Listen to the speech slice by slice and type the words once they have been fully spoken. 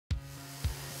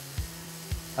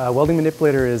A welding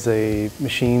manipulator is a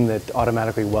machine that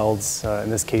automatically welds, in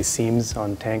this case, seams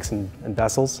on tanks and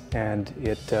vessels, and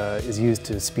it is used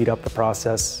to speed up the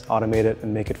process, automate it,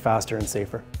 and make it faster and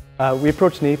safer. We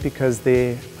approached NAIT because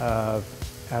they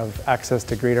have access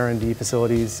to great R&D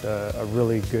facilities, a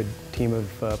really good team of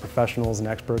professionals and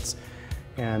experts,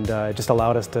 and it just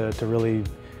allowed us to really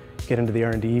get into the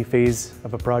R&D phase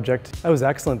of a project. It was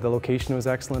excellent. The location was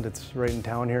excellent. It's right in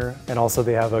town here. And also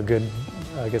they have a good,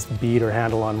 I guess, beat or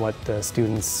handle on what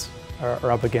students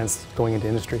are up against going into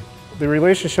industry. The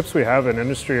relationships we have in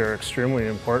industry are extremely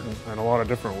important in a lot of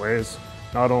different ways.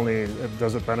 Not only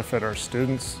does it benefit our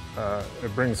students,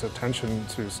 it brings attention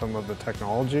to some of the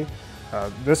technology.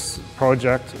 This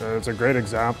project is a great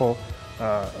example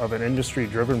of an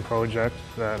industry-driven project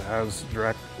that has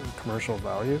direct commercial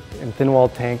value. In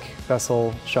thin-walled tank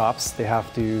vessel shops, they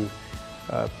have to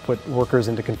put workers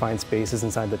into confined spaces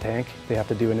inside the tank. They have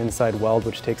to do an inside weld,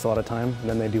 which takes a lot of time, and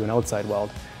then they do an outside weld.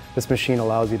 This machine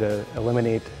allows you to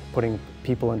eliminate putting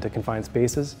people into confined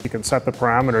spaces. You can set the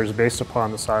parameters based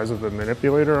upon the size of the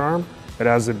manipulator arm. It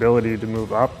has the ability to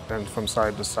move up and from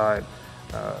side to side,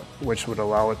 which would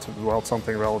allow it to weld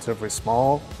something relatively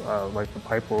small, like the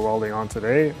pipe we're welding on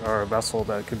today, or a vessel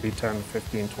that could be 10,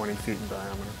 15, 20 feet in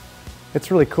diameter. It's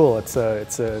really cool. It's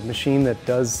a machine that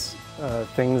does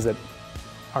things that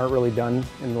aren't really done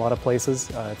in a lot of places.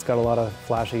 It's got a lot of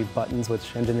flashy buttons,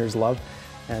 which engineers love,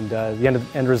 and the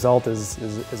end result is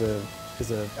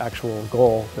an actual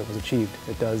goal that was achieved.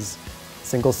 It does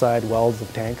single-side welds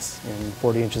of tanks in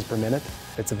 40 inches per minute.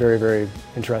 It's a very, very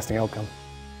interesting outcome.